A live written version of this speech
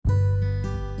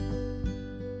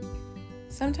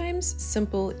Sometimes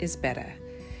simple is better.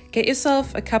 Get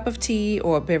yourself a cup of tea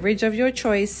or a beverage of your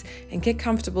choice and get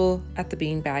comfortable at the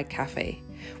Beanbag Cafe.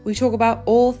 We talk about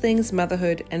all things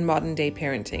motherhood and modern day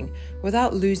parenting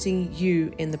without losing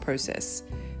you in the process.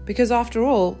 Because after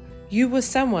all, you were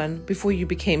someone before you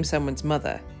became someone's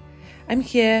mother. I'm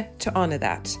here to honor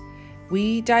that.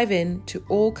 We dive into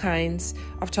all kinds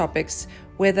of topics,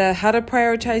 whether how to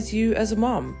prioritize you as a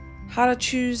mom, how to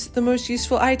choose the most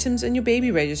useful items in your baby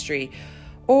registry,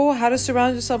 or how to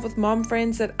surround yourself with mom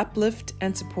friends that uplift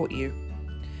and support you.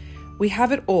 We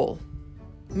have it all.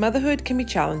 Motherhood can be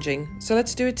challenging, so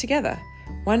let's do it together,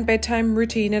 one bedtime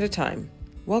routine at a time.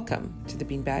 Welcome to the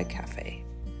Beanbag Cafe.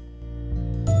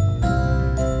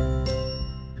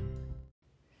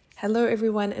 Hello,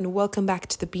 everyone, and welcome back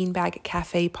to the Beanbag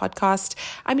Cafe podcast.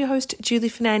 I'm your host, Julie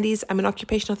Fernandez. I'm an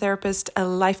occupational therapist, a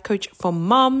life coach for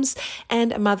moms,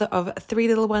 and a mother of 3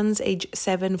 little ones, age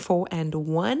 7, 4, and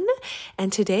 1.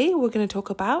 And today we're going to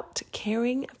talk about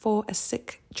caring for a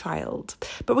sick child.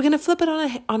 But we're going to flip it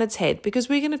on its head because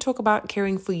we're going to talk about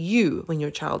caring for you when your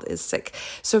child is sick.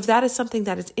 So if that is something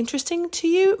that is interesting to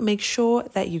you, make sure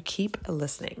that you keep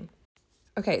listening.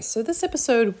 Okay, so this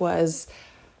episode was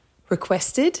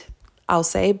requested, I'll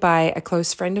say, by a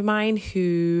close friend of mine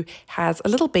who has a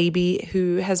little baby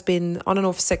who has been on and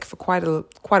off sick for quite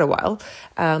a while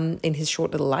in his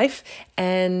short little life.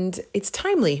 And it's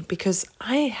timely because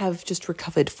I have just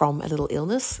recovered from a little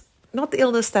illness. Not the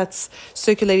illness that's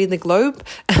circulating the globe,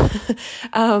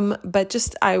 but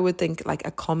just I would think like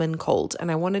a common cold. And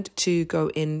I wanted to go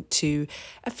into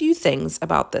a few things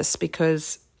about this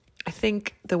because I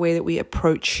think the way that we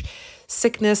approach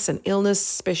sickness and illness,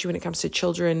 especially when it comes to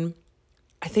children,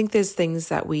 I think there's things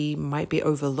that we might be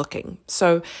overlooking.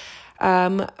 So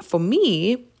for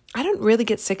me, I don't really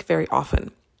get sick very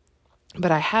often.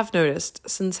 But I have noticed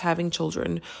since having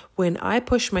children, when I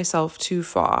push myself too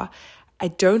far, I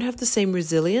don't have the same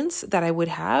resilience that I would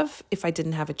have if I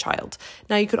didn't have a child.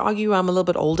 Now, you could argue I'm a little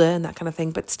bit older and that kind of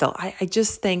thing, but still, I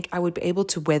just think I would be able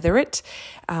to weather it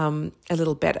a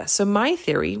little better. So my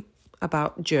theory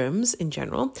about germs in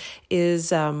general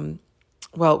is,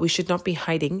 we should not be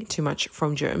hiding too much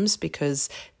from germs because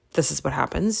this is what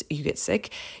happens. You get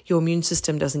sick. Your immune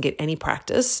system doesn't get any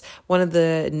practice. One of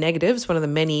the negatives, one of the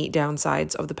many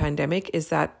downsides of the pandemic is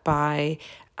that by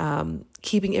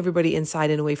keeping everybody inside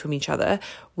and away from each other,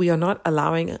 we are not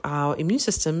allowing our immune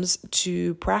systems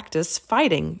to practice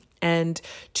fighting and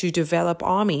to develop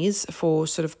armies for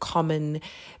sort of common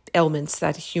ailments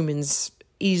that humans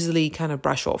easily kind of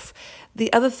brush off.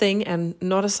 The other thing, and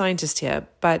not a scientist here,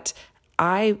 but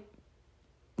I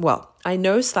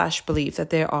know/believe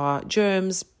that there are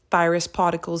germs, virus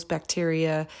particles,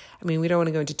 bacteria. I mean, we don't want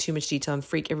to go into too much detail and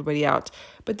freak everybody out,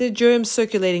 but there are germs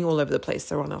circulating all over the place.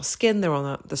 They're on our skin, they're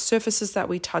on the surfaces that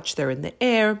we touch, they're in the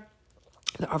air.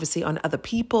 They're obviously on other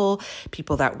people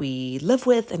that we live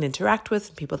with and interact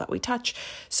with, people that we touch.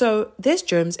 So there's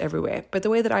germs everywhere. But the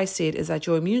way that I see it is that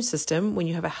your immune system, when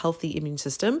you have a healthy immune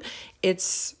system,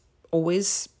 it's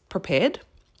always prepared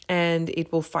and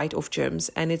it will fight off germs.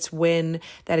 And it's when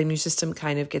that immune system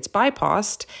kind of gets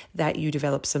bypassed that you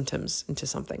develop symptoms into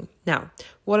something. Now,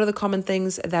 what are the common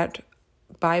things that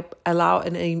allow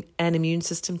an immune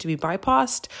system to be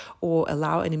bypassed or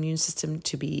allow an immune system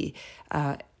to be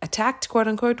attacked, quote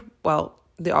unquote? Well,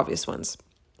 the obvious ones: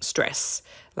 stress,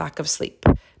 lack of sleep,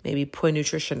 maybe poor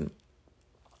nutrition,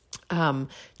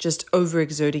 just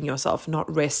overexerting yourself,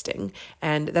 not resting.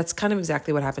 And that's kind of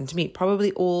exactly what happened to me.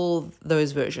 Probably all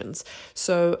those versions.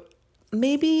 So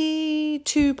maybe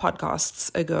 2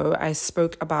 podcasts ago, I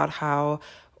spoke about how,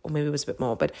 or maybe it was a bit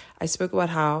more, but I spoke about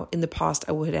how in the past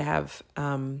I would have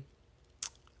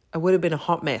been a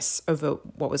hot mess over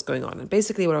what was going on. And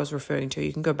basically what I was referring to,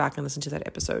 you can go back and listen to that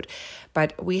episode,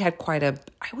 but we had I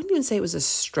wouldn't even say it was a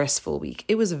stressful week.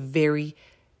 It was a very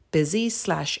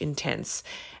busy/intense.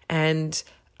 And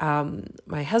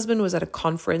my husband was at a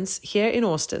conference here in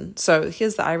Austin. So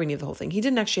here's the irony of the whole thing. He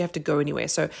didn't actually have to go anywhere.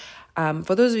 So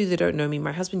for those of you that don't know me,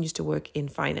 my husband used to work in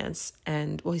finance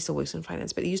he still works in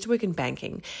finance, but he used to work in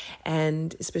banking,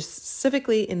 and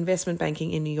specifically investment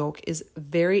banking in New York is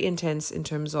very intense in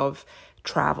terms of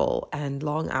travel and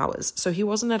long hours. So he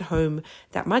wasn't at home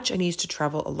that much and he used to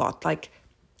travel a lot, like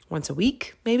once a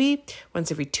week, maybe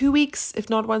once every 2 weeks, if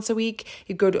not once a week.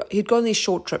 He'd go on these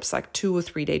short trips, like 2 or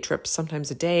 3 day trips, sometimes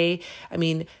a day. I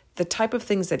mean, the type of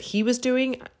things that he was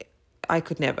doing, I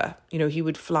could never. He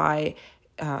would fly.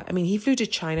 He flew to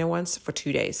China once for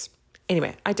 2 days.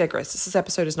 Anyway, I digress. This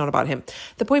episode is not about him.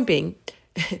 The point being,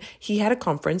 he had a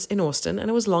conference in Austin and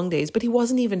it was long days, but he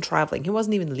wasn't even traveling. He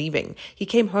wasn't even leaving. He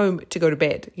came home to go to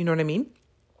bed. You know what I mean?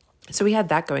 So we had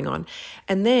that going on.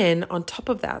 And then on top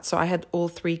of that, so I had all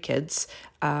three kids.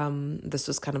 This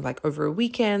was kind of like over a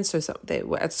weekend. So they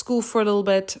were at school for a little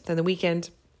bit, then the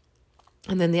weekend.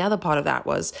 And then the other part of that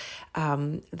was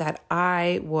that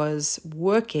I was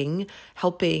working,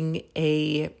 helping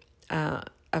a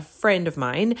friend of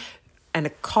mine and a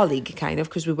colleague kind of,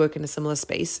 because we work in a similar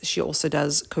space. She also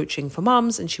does coaching for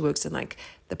moms and she works in like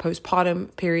the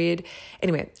postpartum period.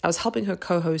 Anyway, I was helping her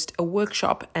co-host a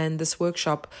workshop, and this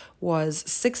workshop was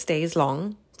 6 days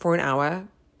long for an hour,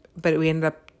 but it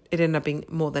ended up being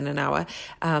more than an hour.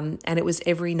 And it was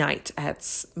every night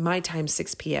at my time,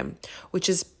 6 p.m., which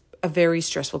is a very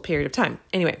stressful period of time.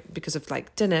 Anyway, because of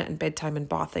like dinner and bedtime and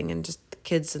bathing and just the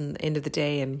kids and the end of the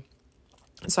day. And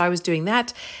so I was doing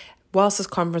that whilst this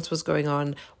conference was going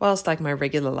on, whilst like my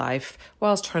regular life,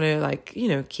 whilst trying to like,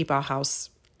 keep our house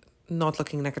not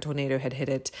looking like a tornado had hit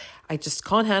it. I just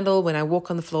can't handle when I walk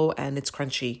on the floor and it's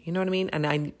crunchy. You know what I mean? And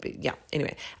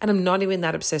anyway. And I'm not even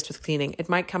that obsessed with cleaning. It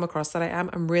might come across that I am.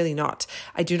 I'm really not.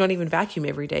 I do not even vacuum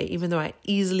every day, even though I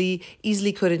easily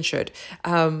could and should.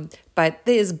 But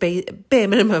there is bare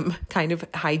minimum kind of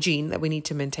hygiene that we need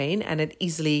to maintain, and it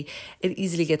easily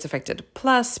gets affected.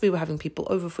 Plus, we were having people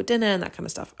over for dinner and that kind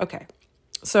of stuff. Okay.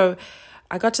 So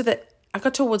I got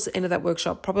towards the end of that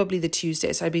workshop, probably the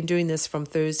Tuesday. So I've been doing this from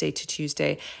Thursday to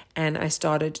Tuesday, and I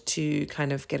started to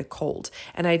kind of get a cold.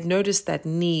 And I'd noticed that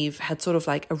Neve had sort of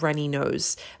like a runny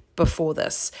nose before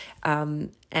this. And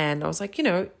I was like,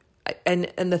 and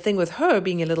the thing with her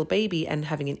being a little baby and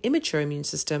having an immature immune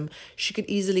system, she could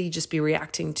easily just be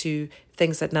reacting to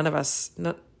things that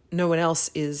no one else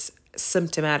is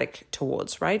symptomatic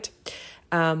towards, right?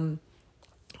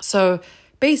 So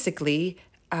basically,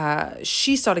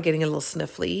 she started getting a little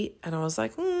sniffly, and I was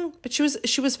like, but she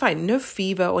was fine. No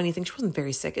fever or anything. She wasn't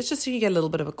very sick. It's just you get a little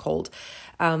bit of a cold.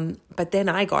 But then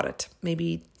I got it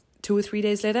maybe 2 or 3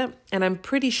 days later, and I'm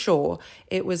pretty sure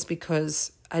it was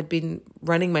because I'd been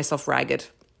running myself ragged,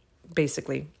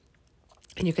 basically.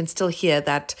 And you can still hear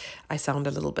that I sound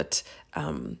a little bit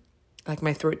like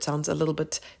my throat sounds a little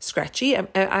bit scratchy.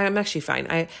 I'm actually fine.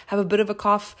 I have a bit of a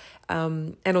cough.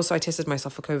 And also I tested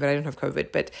myself for COVID. I don't have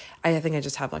COVID, but I think I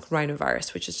just have like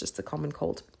rhinovirus, which is just the common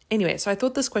cold. Anyway, so I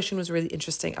thought this question was really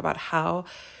interesting about how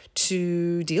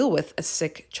to deal with a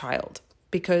sick child,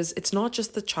 because it's not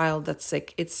just the child that's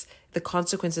sick, it's the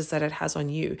consequences that it has on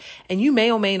you. And you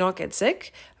may or may not get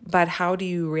sick, but how do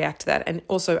you react to that? And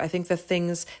also, I think the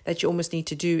things that you almost need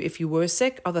to do if you were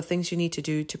sick are the things you need to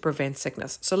do to prevent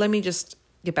sickness. So let me just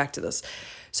get back to this.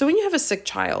 So when you have a sick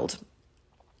child,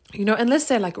 unless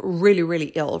they're like really,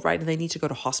 really ill, right, and they need to go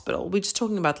to hospital, we're just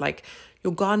talking about like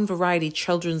your garden variety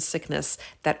children's sickness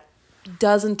that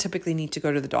doesn't typically need to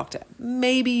go to the doctor.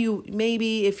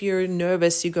 Maybe if you're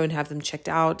nervous, you go and have them checked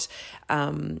out.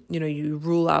 You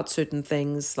rule out certain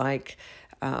things like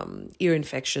ear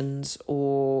infections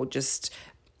or just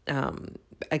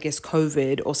I guess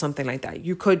COVID or something like that.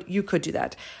 You could do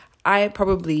that.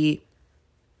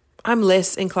 I'm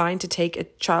less inclined to take a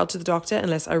child to the doctor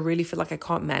unless I really feel like I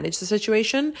can't manage the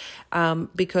situation,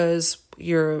 because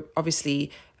you're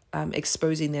obviously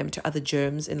exposing them to other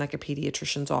germs in like a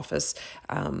pediatrician's office.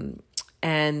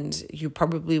 And you're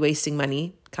probably wasting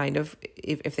money, kind of,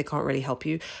 if they can't really help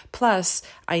you. Plus,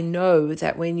 I know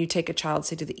that when you take a child,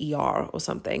 say, to the ER or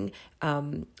something,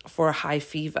 for a high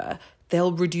fever,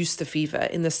 they'll reduce the fever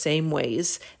in the same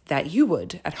ways that you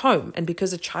would at home. And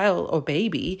because a child or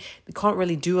baby, they can't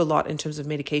really do a lot in terms of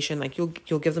medication, like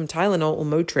you'll give them Tylenol or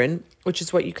Motrin, which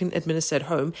is what you can administer at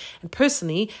home. And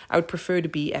personally, I would prefer to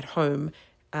be at home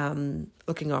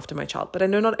looking after my child. But I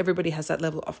know not everybody has that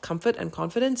level of comfort and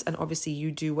confidence, and obviously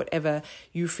you do whatever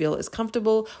you feel is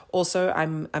comfortable. Also,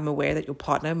 I'm aware that your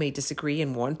partner may disagree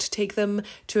and want to take them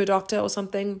to a doctor or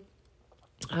something.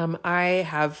 I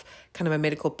have kind of a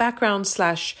medical background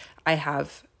 / I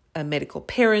have a medical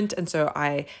parent, and so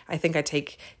I think I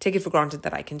take it for granted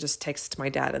that I can just text my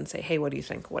dad and say, hey, what do you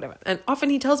think, whatever. And often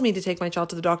he tells me to take my child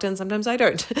to the doctor, and sometimes I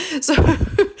don't. So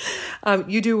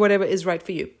you do whatever is right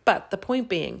for you. But the point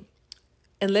being,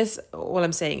 unless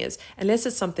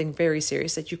it's something very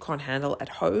serious that you can't handle at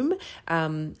home,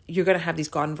 you're going to have these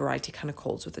garden variety kind of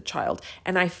colds with a child.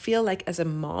 And I feel like as a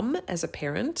mom, as a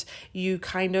parent, you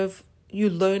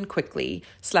learn quickly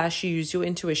 / you use your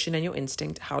intuition and your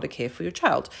instinct how to care for your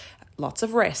child. Lots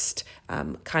of rest,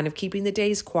 kind of keeping the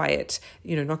days quiet,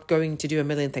 not going to do a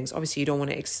million things. Obviously, you don't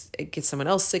want to get someone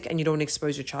else sick, and you don't want to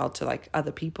expose your child to like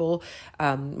other people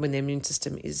when their immune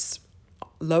system is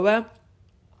lower.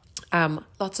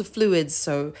 Lots of fluids.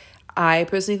 So I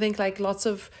personally think like lots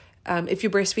of, if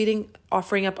you're breastfeeding,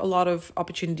 offering up a lot of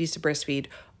opportunities to breastfeed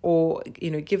or,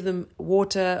 give them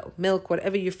water, milk,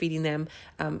 whatever you're feeding them,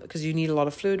 because you need a lot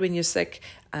of fluid when you're sick,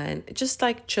 and just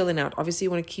like chilling out. Obviously,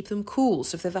 you want to keep them cool.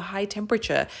 So if they have a high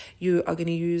temperature, you are going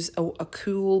to use a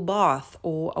cool bath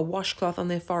or a washcloth on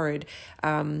their forehead.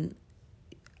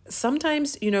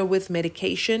 Sometimes, with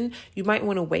medication, you might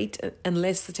want to wait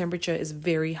unless the temperature is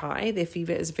very high, their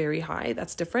fever is very high.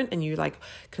 That's different. And you're like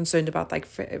concerned about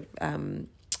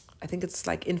I think it's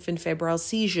like infant febrile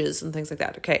seizures and things like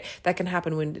that. Okay, that can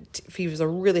happen when fevers are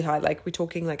really high, like we're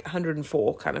talking like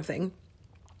 104 kind of thing.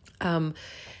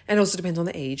 And also depends on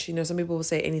the age. Some people will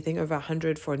say anything over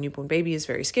 100 for a newborn baby is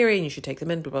very scary and you should take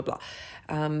them in, blah, blah, blah.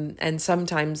 And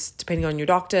sometimes, depending on your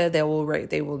doctor, they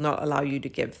will not allow you to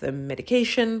give them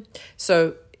medication.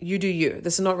 So you do you.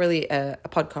 This is not really a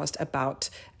podcast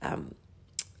about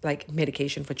like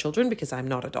medication for children, because I'm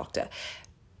not a doctor.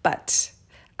 But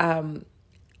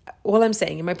all I'm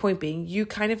saying, and my point being, you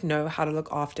kind of know how to look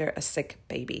after a sick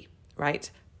baby, right?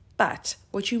 But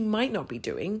what you might not be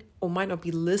doing or might not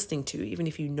be listening to, even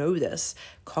if you know this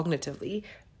cognitively,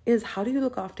 is how do you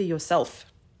look after yourself?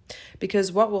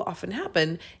 Because what will often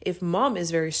happen if mom is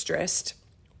very stressed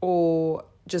or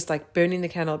just like burning the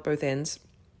candle at both ends,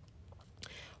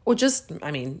 or just,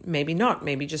 maybe not,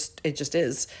 maybe it just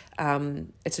is.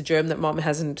 It's a germ that mom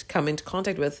hasn't come into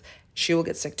contact with. She will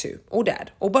get sick too, or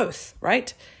dad, or both,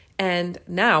 right? And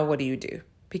now what do you do?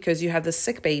 Because you have this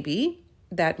sick baby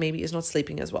that maybe is not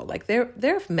sleeping as well. Like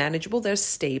they're manageable, they're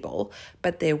stable,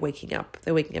 but they're waking up.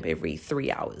 They're waking up every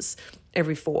 3 hours,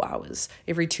 every 4 hours,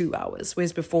 every 2 hours.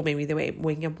 Whereas before maybe they were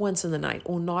waking up once in the night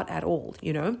or not at all,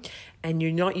 and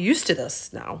you're not used to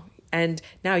this now. And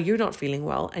now you're not feeling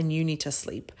well and you need to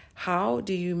sleep. How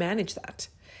do you manage that?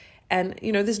 And,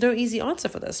 there's no easy answer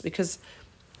for this, because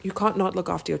you can't not look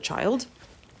after your child,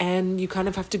 and you kind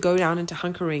of have to go down into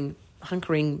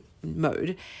hunkering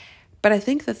mode. But I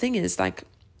think the thing is like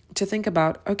to think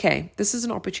about, okay, this is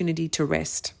an opportunity to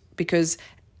rest, because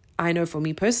I know for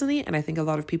me personally, and I think a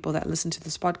lot of people that listen to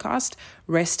this podcast,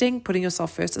 resting, putting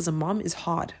yourself first as a mom is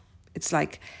hard. It's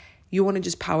like you want to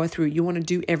just power through. You want to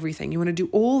do everything. You want to do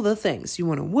all the things. You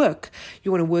want to work.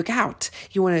 You want to work out.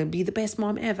 You want to be the best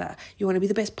mom ever. You want to be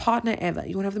the best partner ever.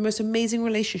 You want to have the most amazing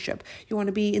relationship. You want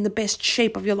to be in the best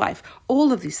shape of your life.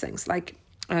 All of these things, like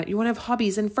you want to have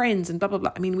hobbies and friends and blah, blah,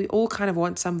 blah. We all kind of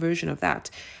want some version of that.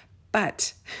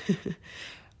 But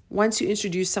once you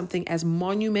introduce something as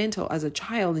monumental as a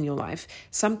child in your life,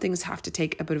 some things have to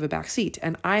take a bit of a back seat.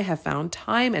 And I have found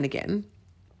time and again,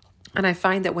 and I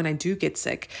find that when I do get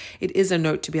sick, it is a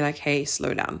note to be like, hey,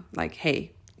 slow down. Like,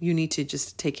 hey, you need to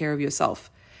just take care of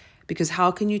yourself. Because how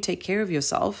can you take care of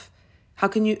yourself? How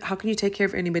can you take care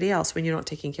of anybody else when you're not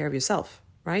taking care of yourself?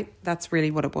 Right? That's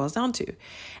really what it boils down to.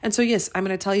 And so, yes, I'm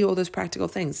going to tell you all those practical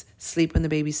things. Sleep when the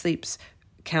baby sleeps.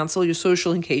 Cancel your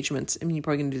social engagements. You're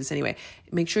probably going to do this anyway.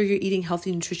 Make sure you're eating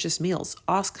healthy, nutritious meals.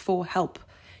 Ask for help.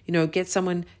 Get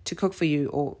someone to cook for you,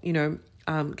 or,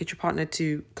 get your partner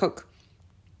to cook.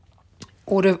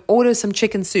 Order some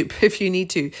chicken soup if you need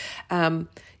to.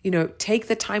 Take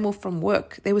the time off from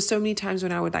work. There were so many times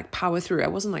when I would like power through. I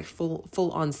wasn't like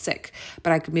full on sick,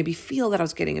 but I could maybe feel that I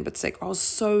was getting a bit sick. I was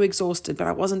so exhausted, but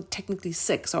I wasn't technically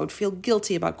sick. So I would feel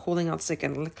guilty about calling out sick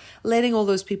and like letting all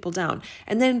those people down.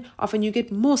 And then often you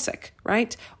get more sick,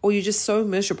 right? Or you're just so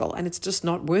miserable and it's just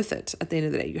not worth it at the end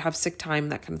of the day. You have sick time,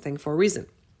 that kind of thing, for a reason.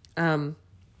 And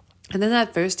then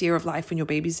that first year of life when your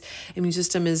baby's immune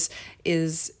system is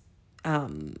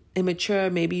immature,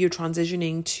 maybe you're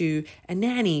transitioning to a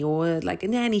nanny or like a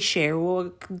nanny share or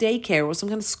daycare or some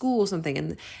kind of school or something,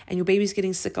 and your baby's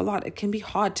getting sick a lot. It can be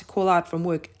hard to call out from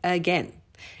work again.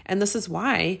 And this is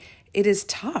why it is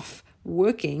tough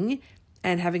working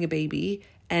and having a baby,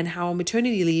 and how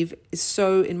maternity leave is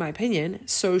so, in my opinion,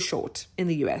 so short in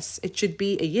the US. It should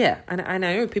be a year. And I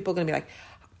know people are going to be like,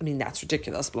 that's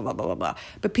ridiculous, blah, blah, blah, blah, blah.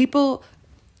 But people...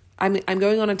 I'm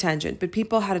going on a tangent, but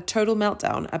people had a total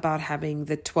meltdown about having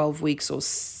the 12 weeks or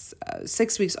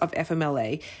 6 weeks of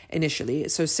FMLA initially.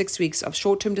 So 6 weeks of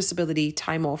short-term disability,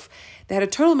 time off. They had a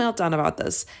total meltdown about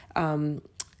this.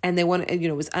 And they wanted,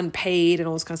 it was unpaid and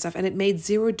all this kind of stuff. And it made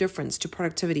zero difference to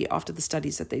productivity after the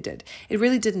studies that they did. It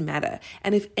really didn't matter.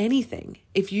 And if anything,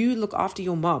 if you look after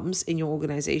your moms in your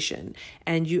organization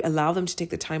and you allow them to take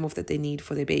the time off that they need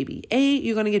for their baby,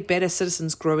 you're going to get better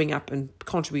citizens growing up and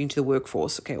contributing to the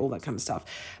workforce. Okay, all that kind of stuff.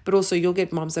 But also you'll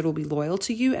get moms that will be loyal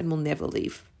to you and will never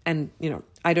leave. And,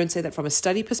 I don't say that from a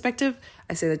study perspective.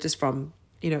 I say that just from,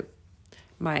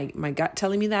 my gut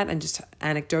telling me that, and just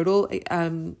anecdotal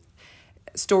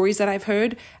stories that I've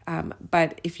heard.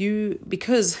 But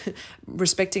because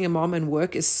respecting a mom and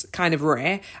work is kind of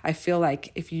rare, I feel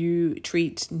like if you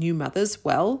treat new mothers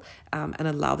well, and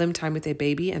allow them time with their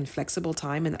baby and flexible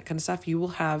time and that kind of stuff, you will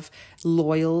have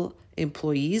loyal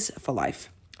employees for life.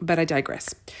 But I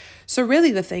digress. So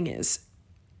really the thing is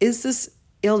this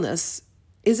illness,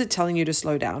 is it telling you to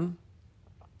slow down?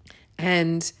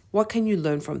 And what can you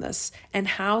learn from this? And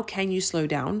how can you slow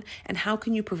down? And how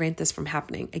can you prevent this from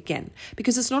happening again?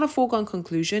 Because it's not a foregone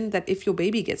conclusion that if your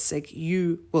baby gets sick,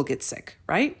 you will get sick,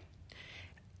 right?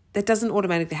 That doesn't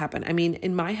automatically happen. I mean,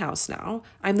 in my house now,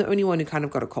 I'm the only one who kind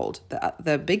of got a cold.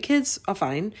 The big kids are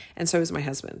fine, and so is my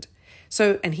husband.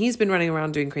 And he's been running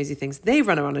around doing crazy things. They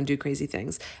run around and do crazy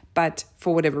things, but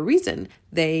for whatever reason,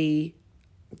 they're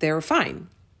fine.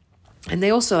 And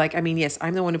they also yes,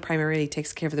 I'm the one who primarily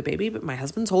takes care of the baby, but my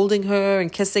husband's holding her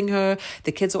and kissing her.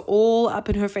 The kids are all up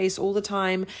in her face all the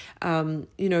time.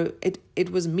 It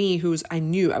was me I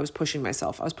knew I was pushing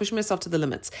myself. I was pushing myself to the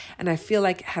limits. And I feel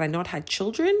like had I not had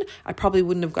children, I probably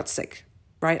wouldn't have got sick,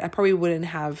 right? I probably wouldn't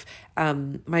have,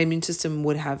 my immune system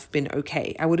would have been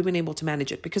okay. I would have been able to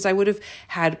manage it because I would have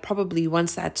had probably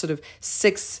once that sort of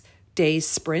 6-day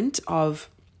sprint of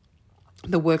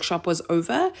the workshop was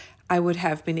over, I would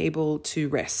have been able to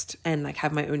rest and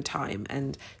have my own time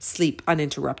and sleep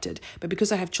uninterrupted. But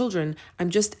because I have children, I'm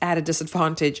just at a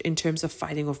disadvantage in terms of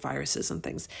fighting off viruses and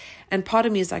things. And part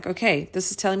of me is okay, this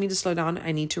is telling me to slow down.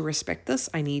 I need to respect this.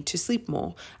 I need to sleep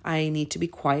more. I need to be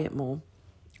quiet more.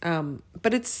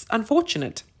 But it's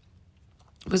unfortunate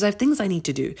because I have things I need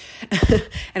to do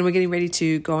and we're getting ready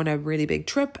to go on a really big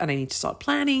trip and I need to start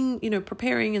planning,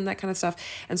 preparing and that kind of stuff.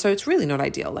 And so it's really not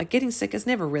ideal. Getting sick is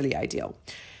never really ideal.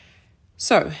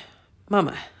 So,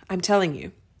 mama, I'm telling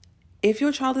you, if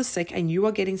your child is sick and you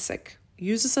are getting sick,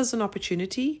 use this as an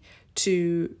opportunity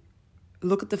to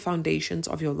look at the foundations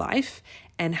of your life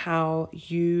and how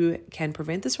you can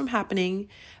prevent this from happening,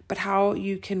 but how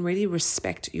you can really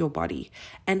respect your body.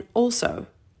 And also,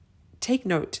 take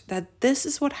note that this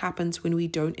is what happens when we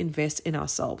don't invest in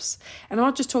ourselves. And I'm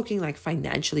not just talking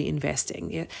financially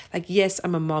investing. Yeah? Yes,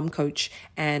 I'm a mom coach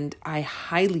and I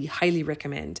highly, highly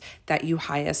recommend that you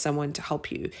hire someone to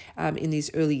help you in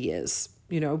these early years.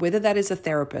 Whether that is a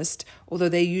therapist, although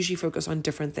they usually focus on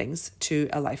different things to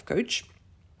a life coach.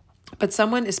 But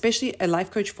someone, especially a life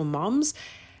coach for moms,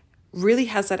 really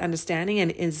has that understanding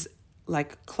and is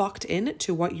clocked in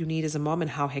to what you need as a mom and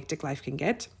how hectic life can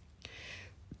get.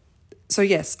 So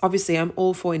yes, obviously I'm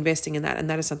all for investing in that. And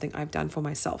that is something I've done for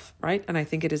myself, right? And I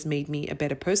think it has made me a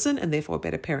better person and therefore a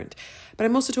better parent. But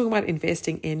I'm also talking about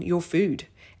investing in your food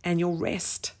and your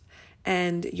rest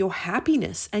and your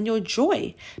happiness and your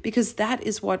joy, because that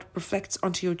is what reflects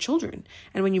onto your children.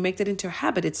 And when you make that into a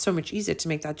habit, it's so much easier to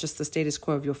make that just the status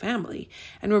quo of your family.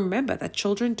 And remember that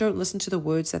children don't listen to the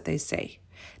words that they say.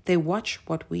 They watch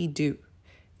what we do.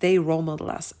 They role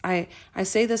model us. I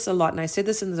say this a lot, and I said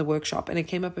this in the workshop, and it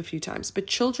came up a few times. But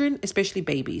children, especially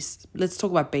babies, let's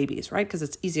talk about babies, right? Because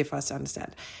it's easier for us to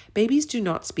understand. Babies do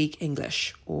not speak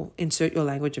English, or insert your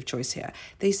language of choice here.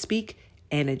 They speak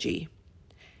energy.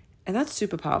 And that's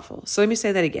super powerful. So let me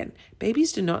say that again.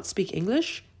 Babies do not speak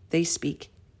English. They speak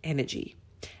energy.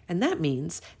 And that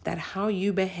means that how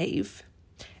you behave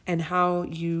and how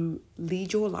you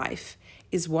lead your life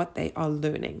is what they are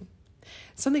learning.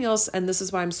 Something else, and this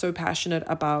is why I'm so passionate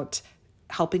about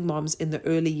helping moms in the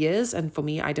early years. And for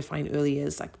me, I define early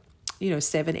years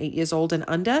 7, 8 years old and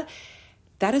under.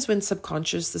 That is when the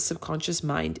subconscious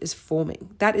mind is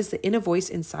forming. That is the inner voice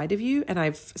inside of you. And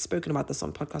I've spoken about this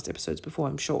on podcast episodes before,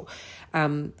 I'm sure.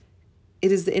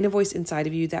 It is the inner voice inside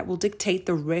of you that will dictate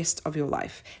the rest of your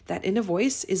life. That inner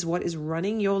voice is what is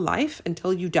running your life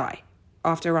until you die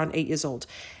after around 8 years old.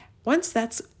 Once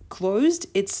that's closed,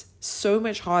 it's so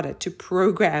much harder to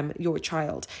program your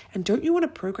child. And don't you want to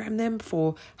program them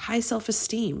for high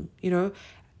self-esteem,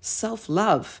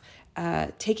 self-love,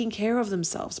 taking care of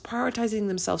themselves, prioritizing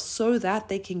themselves so that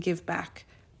they can give back,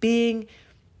 being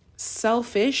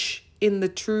selfish in the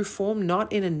true form,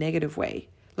 not in a negative way,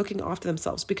 looking after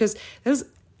themselves, because there's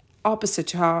opposite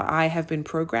to how I have been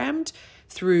programmed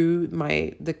through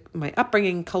my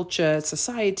upbringing, culture,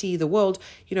 society, the world,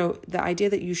 the idea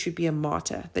that you should be a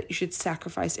martyr, that you should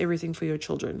sacrifice everything for your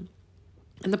children.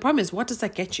 And the problem is, what does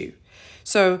that get you?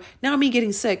 So now me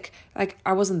getting sick,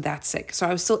 I wasn't that sick. So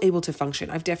I was still able to function.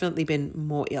 I've definitely been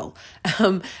more ill.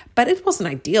 But it wasn't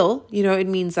ideal. It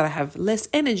means that I have less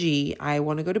energy. I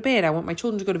want to go to bed. I want my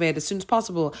children to go to bed as soon as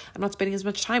possible. I'm not spending as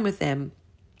much time with them.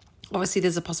 Obviously,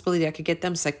 there's a possibility I could get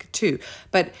them sick too.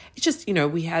 But it's just,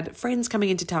 we had friends coming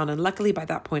into town. And luckily, by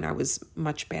that point, I was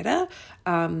much better.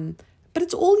 But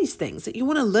it's all these things that you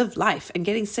want to live life, and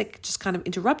getting sick just kind of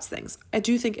interrupts things. I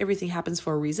do think everything happens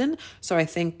for a reason. So I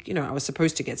think, I was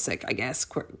supposed to get sick, I guess,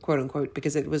 quote unquote,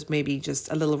 because it was maybe just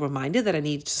a little reminder that I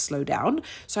needed to slow down.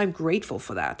 So I'm grateful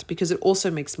for that, because it also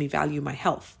makes me value my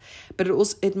health. But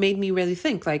it made me really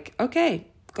think like, okay,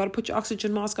 got to put your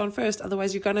oxygen mask on first.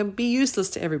 Otherwise you're going to be useless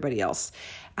to everybody else.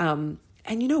 And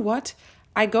you know what?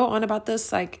 I go on about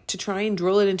this like to try and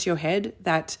drill it into your head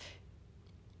that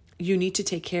you need to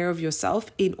take care of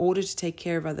yourself in order to take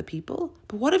care of other people.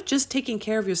 But what if just taking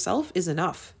care of yourself is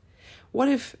enough? What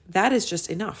if that is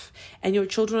just enough? And your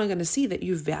children are going to see that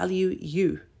you value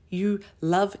you. You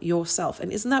love yourself.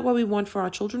 And isn't that what we want for our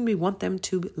children? We want them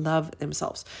to love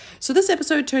themselves. So this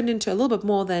episode turned into a little bit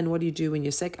more than what do you do when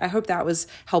you're sick. I hope that was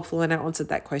helpful and I answered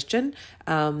that question.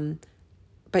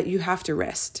 But you have to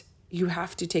rest. You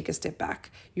have to take a step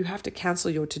back. You have to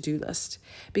cancel your to-do list,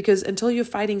 because until you're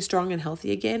fighting strong and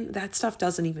healthy again, that stuff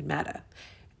doesn't even matter.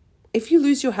 If you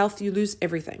lose your health, you lose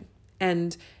everything.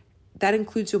 And that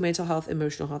includes your mental health,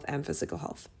 emotional health, and physical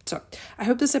health. So I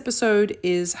hope this episode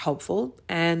is helpful,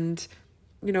 and,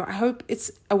 I hope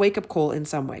it's a wake-up call in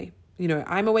some way.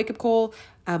 I'm a wake-up call.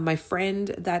 My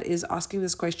friend that is asking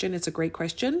this question, it's a great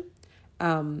question.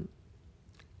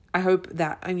 I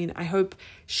hope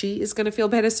she is going to feel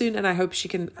better soon, and I hope she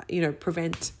can,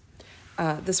 prevent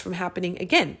this from happening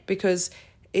again, because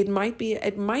it might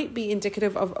be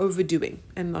indicative of overdoing,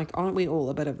 and like, aren't we all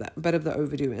a bit of the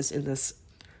overdoers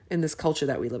in this culture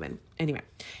that we live in? Anyway,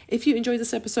 if you enjoyed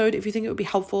this episode, if you think it would be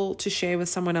helpful to share with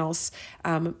someone else,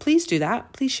 please do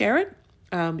that. Please share it.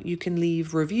 You can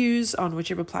leave reviews on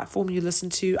whichever platform you listen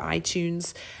to,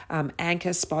 iTunes,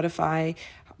 Anchor, Spotify,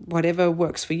 whatever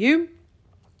works for you.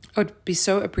 I'd be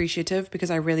so appreciative,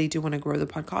 because I really do want to grow the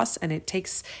podcast, and it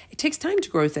takes time to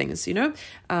grow things,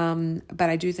 but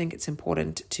I do think it's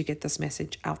important to get this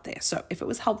message out there. So if it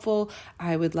was helpful,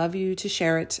 I would love you to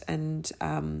share it and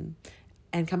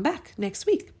come back next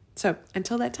week. So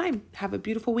until that time, have a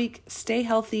beautiful week. Stay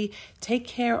healthy. Take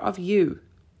care of you.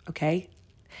 Okay.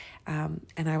 And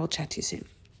I will chat to you soon.